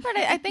for the most part,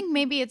 I think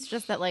maybe it's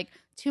just that like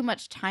too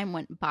much time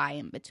went by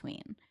in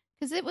between.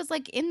 Because it was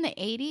like in the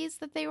 80s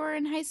that they were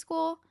in high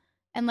school.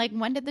 And like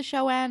when did the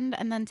show end?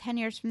 And then 10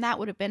 years from that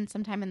would have been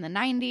sometime in the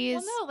 90s.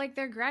 Well, no, like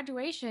their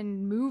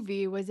graduation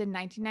movie was in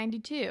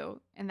 1992.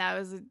 And that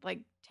was like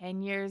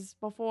 10 years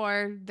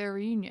before their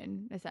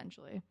reunion,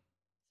 essentially.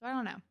 So I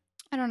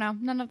don't know.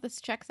 None of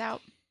this checks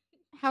out.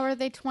 How are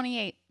they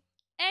 28?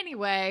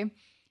 Anyway,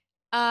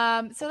 so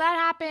that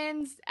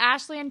happens.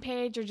 Ashley and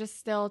Paige are just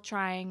still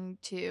trying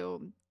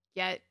to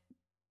get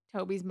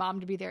Toby's mom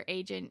to be their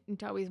agent. And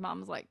Toby's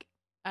mom's like,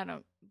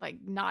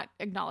 not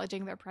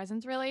acknowledging their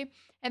presence really.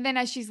 And then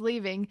as she's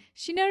leaving,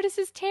 she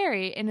notices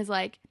Terry and is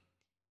like,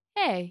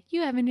 hey,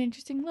 you have an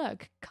interesting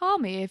look. Call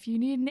me if you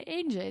need an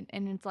agent.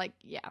 And it's like,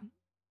 yeah,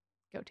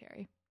 go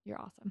Terry. You're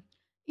awesome.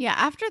 Yeah,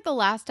 after the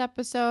last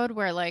episode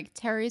where like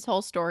Terry's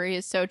whole story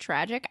is so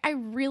tragic, I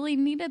really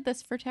needed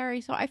this for Terry,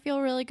 so I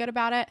feel really good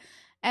about it.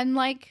 And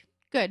like,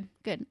 good.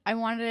 I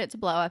wanted it to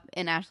blow up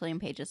in Ashley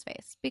and Paige's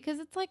face because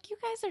it's like you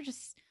guys are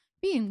just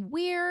being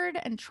weird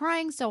and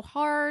trying so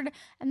hard,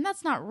 and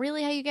that's not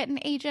really how you get an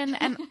agent.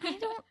 And I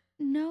don't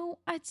know,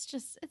 it's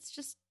just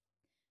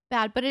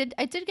bad. But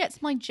I did get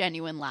some like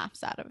genuine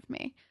laughs out of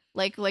me,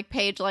 like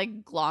Paige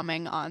like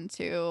glomming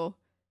onto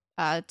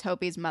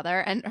Toby's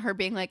mother and her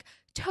being like,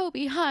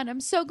 Toby, hon, I'm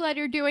so glad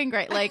you're doing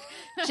great. Like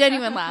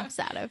genuine laughs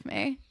out of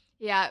me.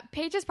 Yeah,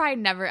 Paige has probably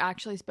never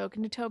actually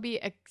spoken to Toby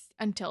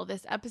until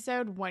this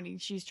episode when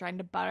she's trying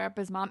to butter up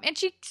his mom. And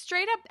she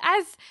straight up,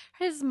 as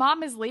his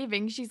mom is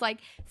leaving, she's like,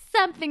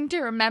 something to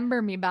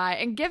remember me by,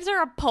 and gives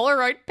her a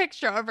Polaroid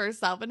picture of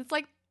herself. And it's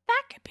like,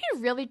 that could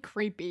be really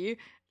creepy,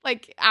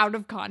 like out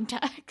of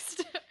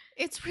context.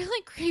 It's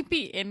really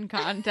creepy in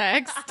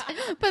context.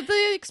 But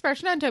the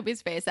expression on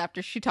Toby's face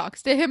after she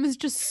talks to him is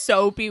just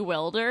so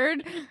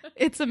bewildered.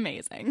 It's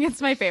amazing.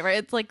 It's my favorite.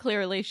 It's like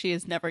clearly she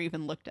has never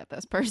even looked at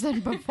this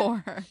person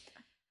before.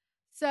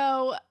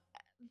 So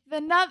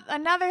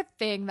another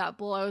thing that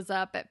blows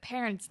up at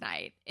Parents'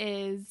 Night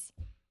is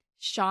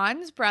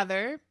Sean's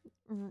brother,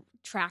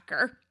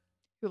 Tracker,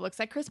 who looks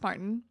like Chris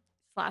Martin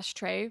 /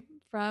 Trey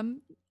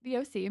from the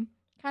OC,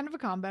 kind of a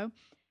combo,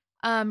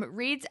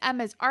 reads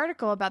Emma's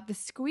article about the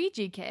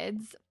squeegee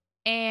kids,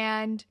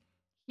 and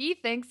he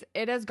thinks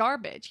it is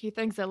garbage. He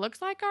thinks it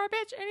looks like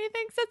garbage, and he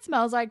thinks it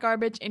smells like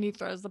garbage, and he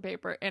throws the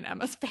paper in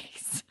Emma's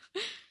face.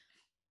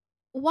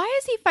 Why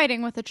is he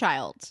fighting with a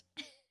child?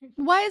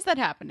 Why is that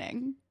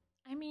happening?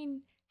 I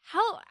mean,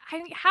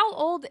 how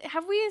old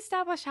have we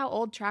established how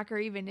old Tracker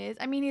even is?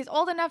 I mean, he's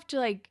old enough to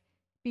like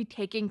be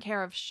taking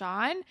care of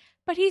Sean,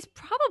 but he's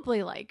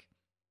probably like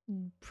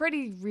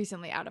pretty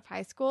recently out of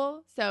high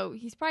school, so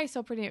he's probably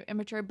still pretty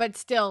immature, but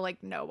still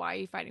like, no, why are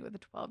you fighting with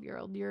a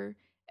 12-year-old? You're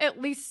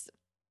at least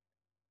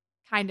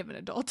kind of an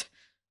adult.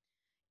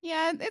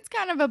 Yeah, it's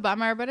kind of a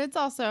bummer, but it's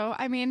also,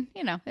 I mean,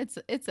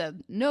 it's a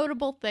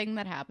notable thing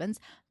that happens,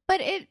 but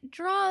it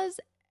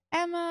draws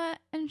Emma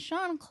and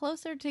Sean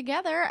closer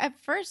together. At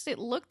first it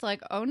looked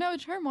like, oh no,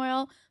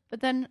 turmoil,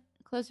 but then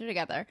closer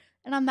together.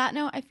 And on that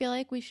note, I feel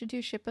like we should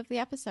do ship of the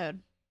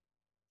episode.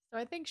 So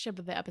I think ship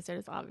of the episode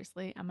is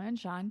obviously Emma and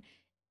Sean.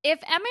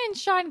 If Emma and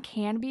Sean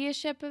can be a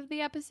ship of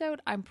the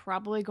episode, I'm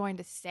probably going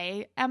to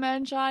say Emma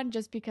and Sean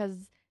just because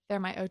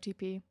they're my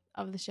OTP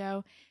of the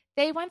show.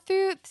 They went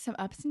through some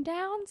ups and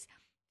downs.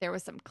 There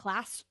was some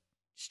class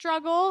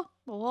struggle,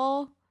 a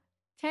little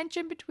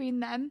tension between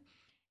them.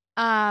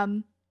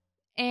 But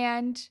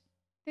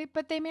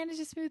they managed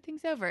to smooth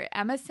things over.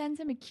 Emma sends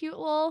him a cute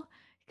little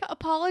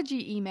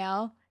apology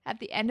email at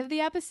the end of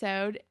the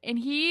episode, and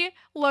he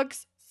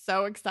looks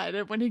so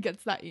excited when he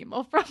gets that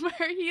email from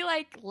her. He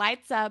like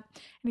lights up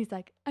and he's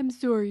like, I'm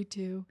sorry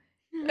too.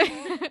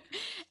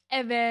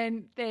 And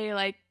then they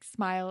like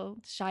smile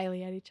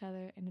shyly at each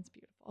other, and it's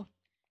beautiful.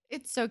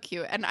 It's so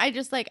cute. And I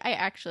just like, I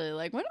actually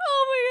like went,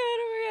 oh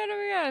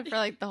my God, for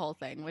like the whole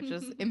thing, which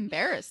is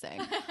embarrassing.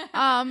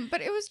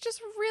 But it was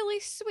just really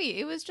sweet.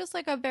 It was just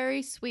like a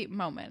very sweet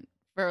moment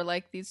for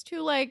like these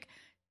two, like,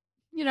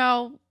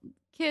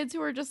 kids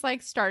who are just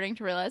like starting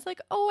to realize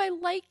like, oh, I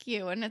like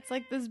you. And it's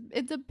like this,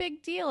 it's a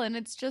big deal. And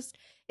it's just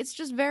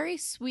very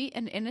sweet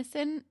and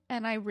innocent.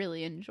 And I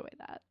really enjoy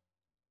that.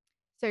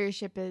 So your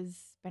ship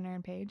is Spinner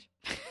and Paige?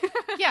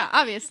 Yeah,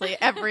 obviously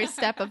every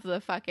step of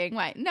the fucking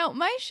way. No,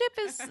 my ship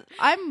is,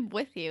 I'm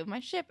with you. My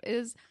ship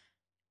is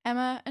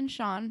Emma and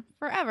Sean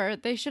forever.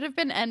 They should have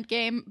been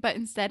Endgame, but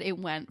instead it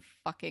went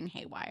fucking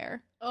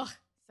haywire. Ugh,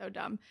 so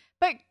dumb.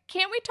 But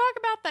can't we talk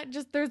about that?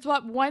 Just there's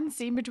one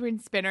scene between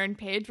Spinner and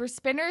Paige where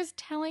Spinner's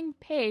telling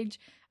Paige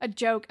a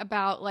joke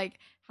about like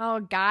how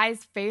a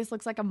guy's face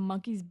looks like a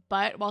monkey's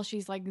butt while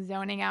she's like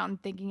zoning out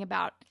and thinking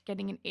about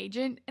getting an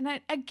agent. And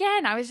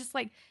I was just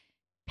like,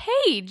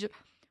 Paige,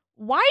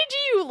 why do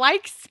you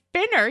like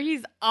Spinner?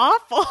 He's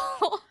awful.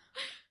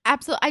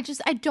 Absolutely.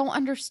 I don't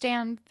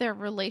understand their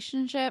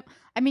relationship.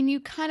 I mean, you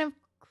kind of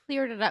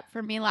cleared it up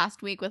for me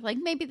last week with like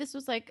maybe this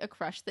was like a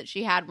crush that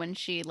she had when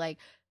she like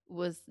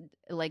was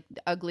like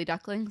ugly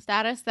duckling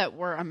status that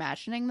we're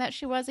imagining that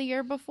she was a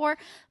year before.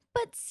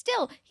 But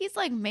still, he's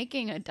like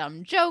making a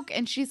dumb joke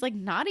and she's like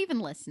not even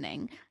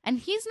listening. And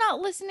he's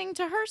not listening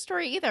to her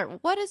story either.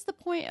 What is the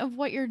point of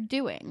what you're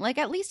doing? Like,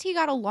 at least he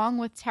got along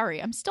with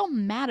Terry. I'm still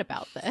mad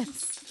about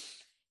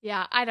this.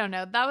 Yeah, I don't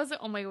know. That was the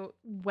only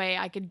way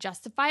I could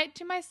justify it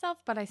to myself,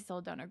 but I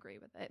still don't agree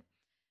with it.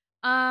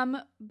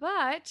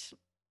 But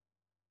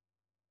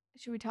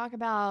should we talk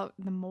about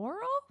the moral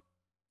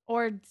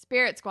or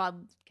Spirit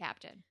Squad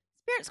captain?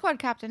 Spirit Squad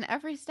captain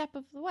every step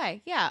of the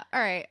way. Yeah. All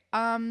right.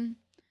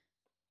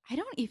 I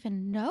don't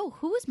even know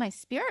who is my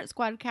Spirit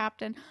Squad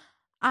captain.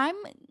 I'm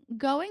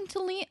going to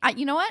lean.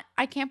 You know what?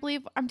 I can't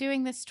believe I'm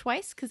doing this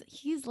twice because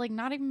he's like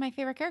not even my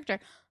favorite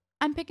character.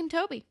 I'm picking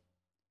Toby.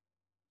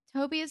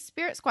 Toby is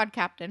Spirit Squad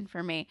captain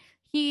for me.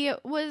 He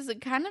was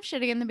kind of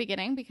shitty in the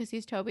beginning because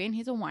he's Toby and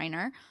he's a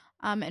whiner.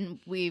 And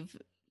we've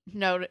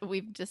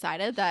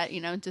decided that,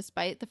 you know,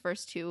 despite the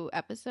first 2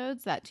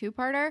 episodes, that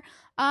 2-parter,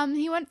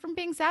 he went from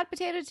being sad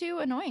potato to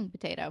annoying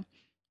potato.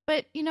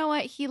 But you know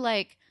what?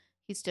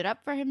 He stood up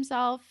for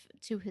himself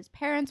to his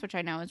parents, which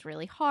I know is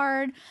really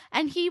hard.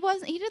 And he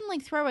didn't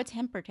like throw a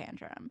temper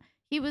tantrum.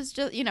 He was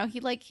just, you know,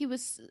 he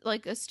was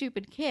like a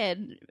stupid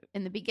kid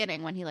in the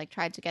beginning when he like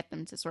tried to get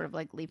them to sort of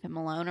like leave him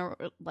alone or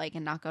like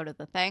and not go to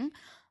the thing.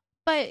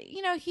 But,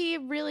 you know, he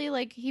really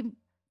like he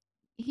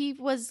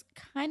was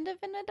kind of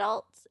an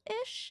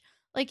adult-ish.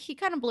 Like he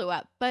kind of blew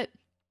up, but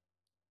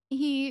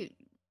he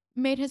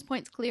made his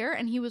points clear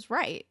and he was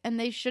right. And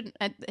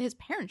his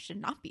parents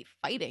should not be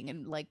fighting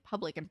in like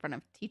public in front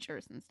of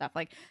teachers and stuff.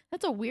 Like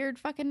that's a weird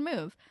fucking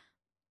move.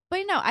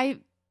 But no,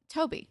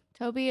 Toby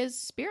is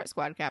Spirit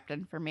Squad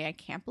captain for me. I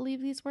can't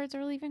believe these words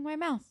are leaving my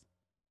mouth.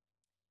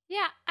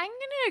 Yeah, I'm going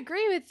to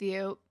agree with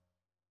you.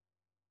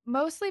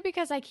 Mostly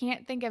because I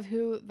can't think of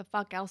who the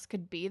fuck else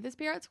could be the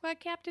Spirit Squad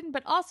captain,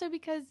 but also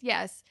because,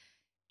 yes,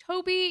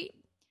 Toby,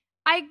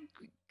 I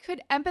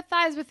could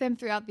empathize with him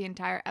throughout the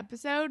entire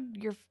episode.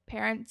 Your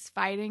parents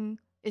fighting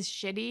is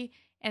shitty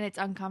and it's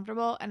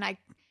uncomfortable. And I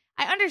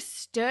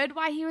understood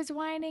why he was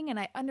whining and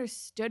I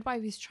understood why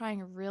he was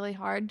trying really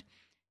hard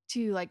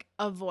to like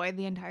avoid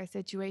the entire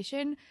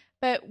situation.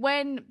 But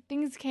when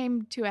things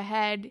came to a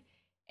head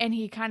and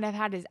he kind of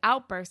had his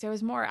outburst, it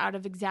was more out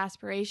of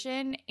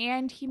exasperation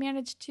and he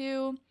managed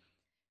to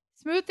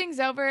smooth things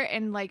over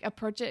and like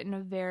approach it in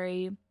a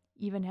very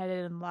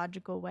even-headed and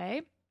logical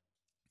way.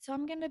 So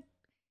I'm going to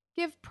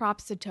give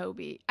props to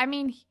Toby. I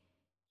mean,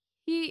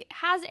 he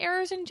has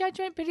errors in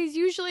judgment, but he's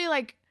usually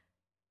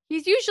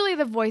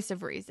the voice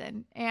of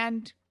reason.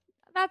 And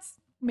that's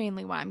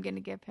mainly why I'm going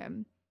to give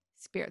him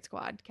Spirit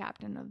Squad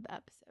captain of the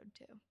episode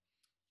too.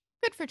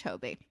 Good for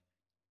Toby.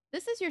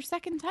 This is your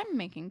second time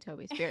making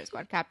Toby Spirit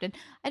Squad captain.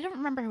 I don't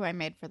remember who I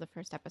made for the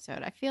first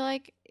episode. I feel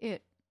like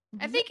it.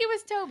 I think it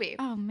was Toby.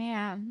 Oh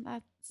man,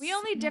 we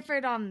only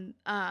differed on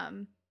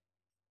the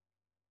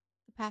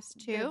past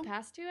 2. The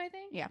past 2, I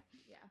think. Yeah.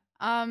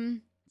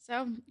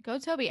 So go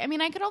Toby. I mean,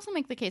 I could also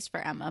make the case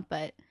for Emma,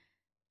 but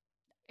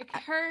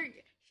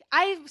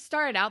I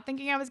started out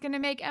thinking I was going to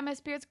make Emma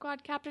Spirit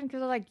Squad captain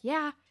because I was like,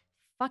 yeah,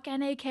 fuck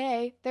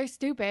NAK. They're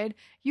stupid.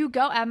 You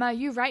go, Emma.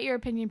 You write your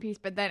opinion piece,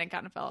 but then it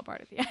kind of fell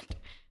apart at the end.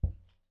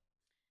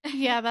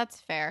 Yeah, that's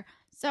fair.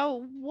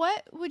 So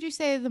what would you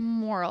say the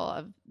moral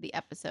of the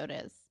episode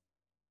is?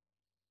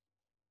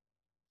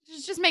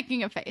 Just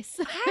making a face.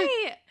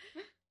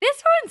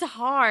 This one's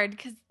hard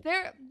because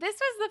this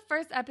was the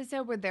first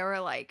episode where they were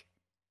like,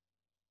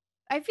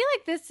 I feel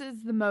like this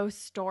is the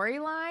most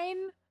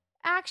storyline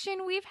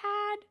action we've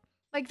had.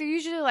 Like, there are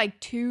usually like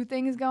 2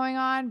 things going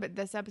on, but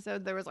this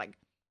episode there was like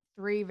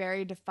 3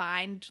 very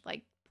defined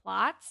like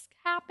plots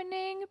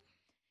happening.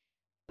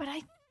 But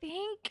I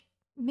think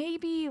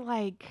maybe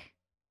like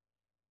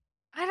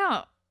I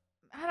don't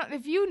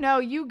if you know,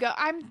 you go.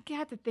 I'm gonna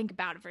have to think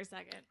about it for a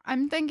second.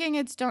 I'm thinking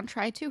it's don't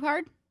try too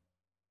hard.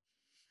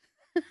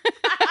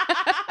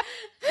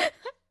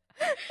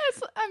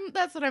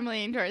 That's what I'm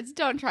leaning towards.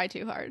 Don't try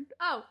too hard.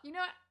 Oh, you know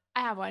what?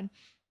 I have one.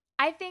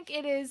 I think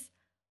it is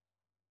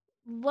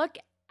look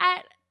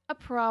at a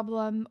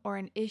problem or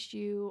an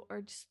issue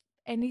or just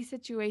any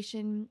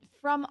situation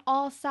from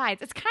all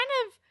sides. It's kind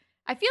of,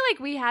 I feel like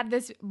we had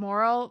this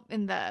moral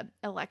in the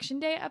election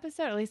day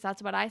episode. At least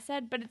that's what I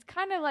said. But it's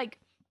kind of like,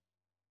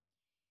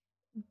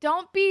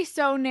 don't be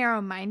so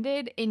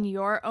narrow-minded in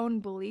your own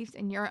beliefs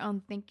and your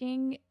own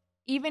thinking,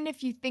 even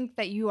if you think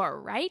that you are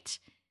right.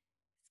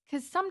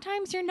 Because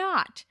sometimes you're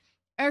not.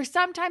 Or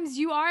sometimes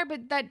you are,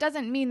 but that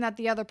doesn't mean that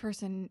the other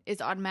person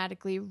is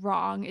automatically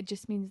wrong. It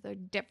just means they're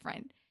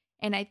different.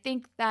 And I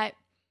think that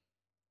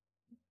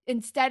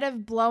instead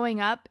of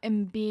blowing up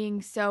and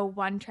being so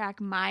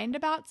one-track mind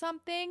about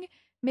something,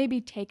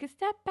 maybe take a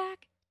step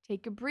back,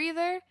 take a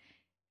breather,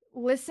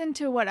 listen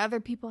to what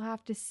other people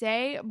have to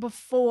say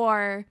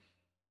before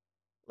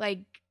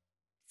like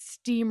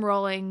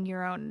steamrolling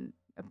your own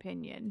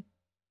opinion.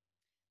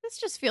 This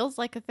just feels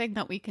like a thing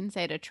that we can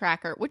say to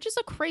Tracker, which is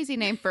a crazy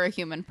name for a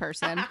human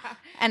person,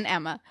 and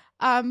Emma.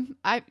 I'm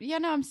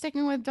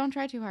sticking with don't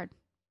try too hard.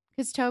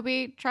 Because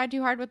Toby tried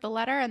too hard with the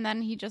letter, and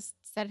then he just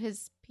said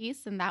his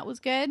piece, and that was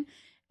good.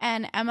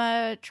 And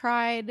Emma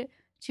tried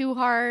too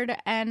hard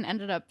and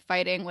ended up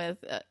fighting with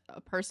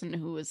a person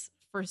who was,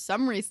 for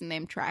some reason,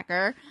 named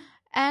Tracker.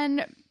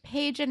 And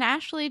Paige and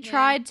Ashley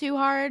tried too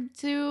hard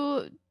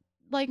to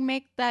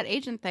make that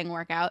agent thing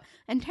work out.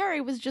 And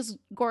Terry was just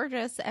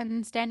gorgeous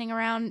and standing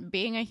around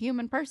being a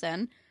human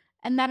person,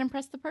 and that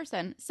impressed the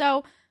person.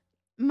 So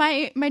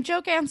my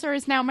joke answer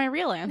is now my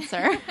real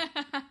answer.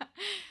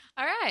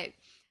 All right.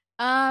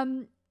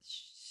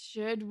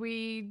 Should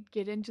we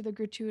get into the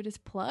gratuitous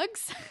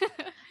plugs?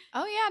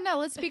 Oh yeah, no,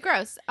 let's be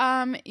gross.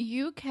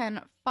 You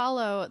can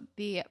follow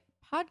the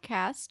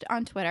podcast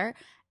on Twitter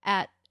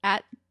at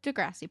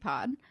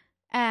DegrassiPod.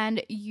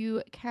 And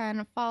you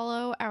can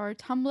follow our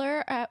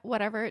Tumblr at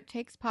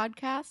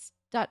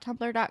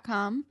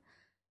whateverittakespodcast.tumblr.com.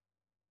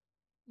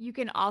 You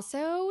can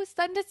also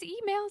send us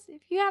emails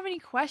if you have any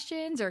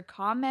questions or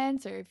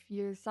comments, or if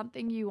there's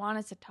something you want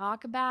us to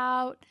talk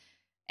about,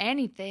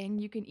 anything.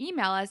 You can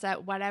email us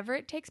at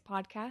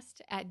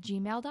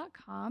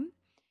whateverittakespodcast@gmail.com.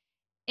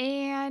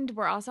 And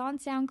we're also on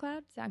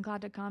SoundCloud,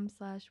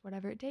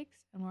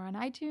 soundcloud.com/whateverittakes. And we're on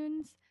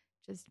iTunes.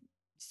 Just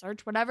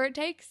search Whatever It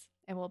Takes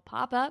and we'll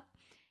pop up.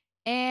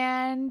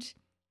 And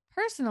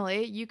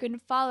personally, you can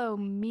follow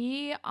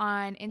me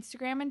on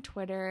Instagram and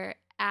Twitter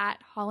at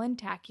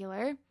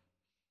Hollandtacular.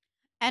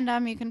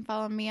 And you can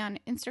follow me on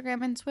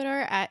Instagram and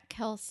Twitter at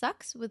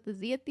KelSucks with the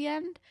Z at the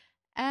end.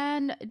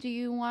 And do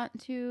you want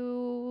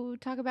to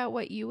talk about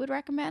what you would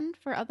recommend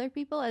for other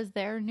people as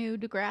their new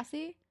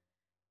Degrassi?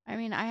 I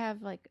mean,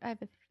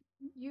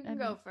 you can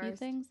go few first.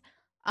 Things.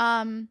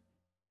 I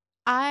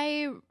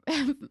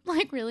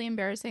really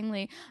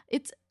embarrassingly,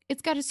 it's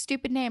got a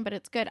stupid name, but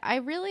it's good. I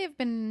really have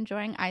been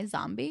enjoying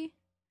iZombie.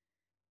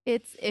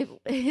 It's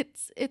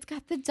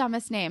got the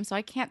dumbest name, so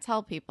I can't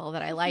tell people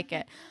that I like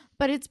it.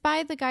 But it's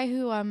by the guy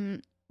who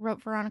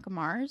wrote Veronica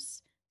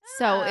Mars.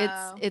 So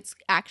it's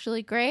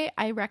actually great.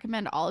 I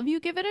recommend all of you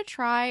give it a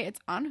try. It's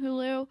on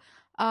Hulu.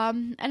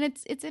 And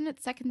it's in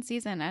its second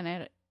season,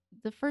 and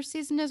the first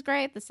season is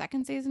great, the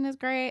second season is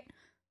great.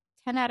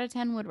 10 out of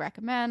 10 would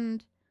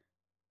recommend.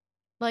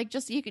 You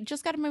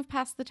just got to move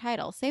past the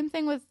title. Same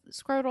thing with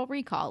Scrotal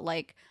Recall.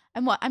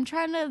 I'm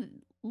trying to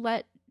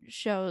let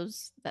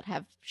shows that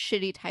have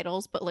shitty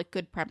titles but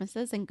good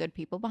premises and good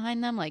people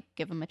behind them,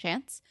 give them a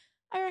chance.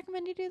 I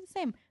recommend you do the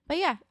same. But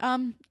yeah,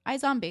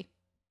 iZombie.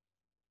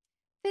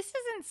 This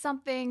isn't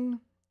something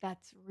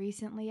that's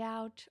recently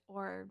out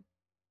or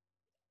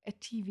a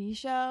TV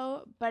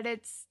show, but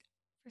it's,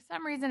 for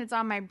some reason, it's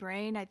on my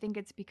brain. I think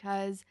it's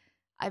because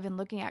I've been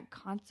looking at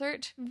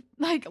concert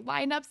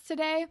lineups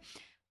today.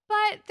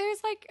 But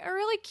there's a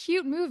really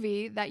cute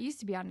movie that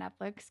used to be on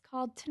Netflix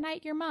called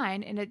Tonight You're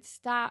Mine, and it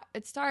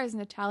stars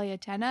Natalia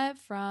Tena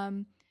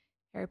from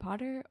Harry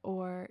Potter,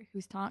 or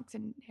who's Tonks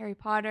in Harry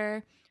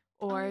Potter,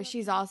 or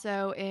she's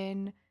also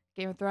in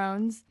Game of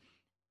Thrones.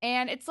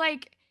 And it's I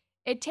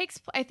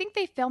think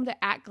they filmed it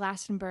at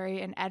Glastonbury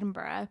in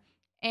Edinburgh,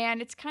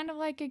 and it's kind of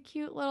like a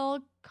cute little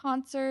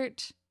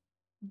concert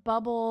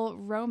bubble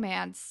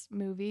romance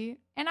movie,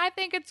 and I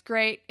think it's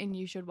great, and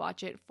you should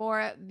watch it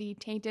for the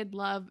Tainted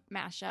Love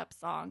mashup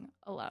song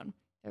alone.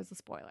 There's a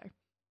spoiler.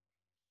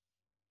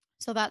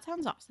 So that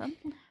sounds awesome.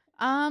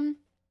 And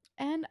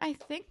I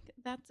think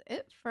that's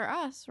it for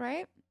us,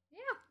 right?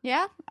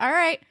 Yeah. All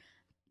right.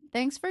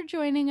 Thanks for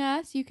joining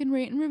us. You can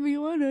rate and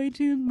review on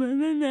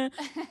iTunes.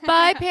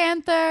 Bye,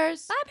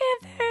 Panthers. Bye,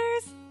 Panthers.